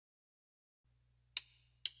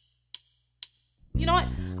You know what?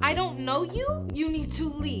 I don't know you. You need to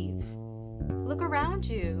leave. Look around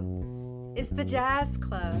you. It's the jazz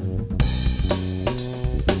club.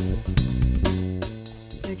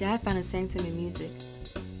 Your dad found a sanctum in music.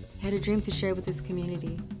 He had a dream to share with his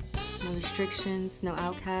community. No restrictions, no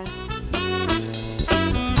outcasts.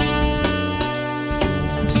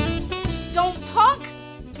 Don't talk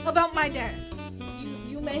about my dad.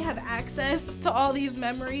 You may have access to all these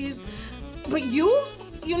memories, but you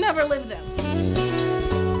never lived them.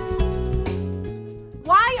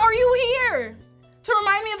 Why are you here? To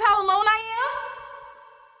remind me of how alone I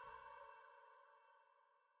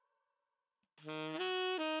am?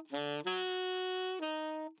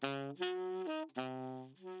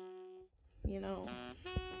 You know,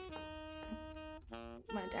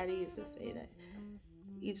 my daddy used to say that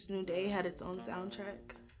each new day had its own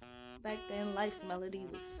soundtrack. Back then, life's melody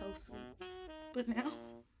was so sweet. But now,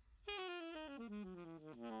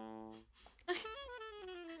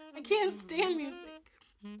 I can't stand music.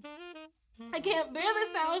 I can't bear the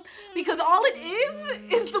sound because all it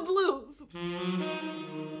is the blues.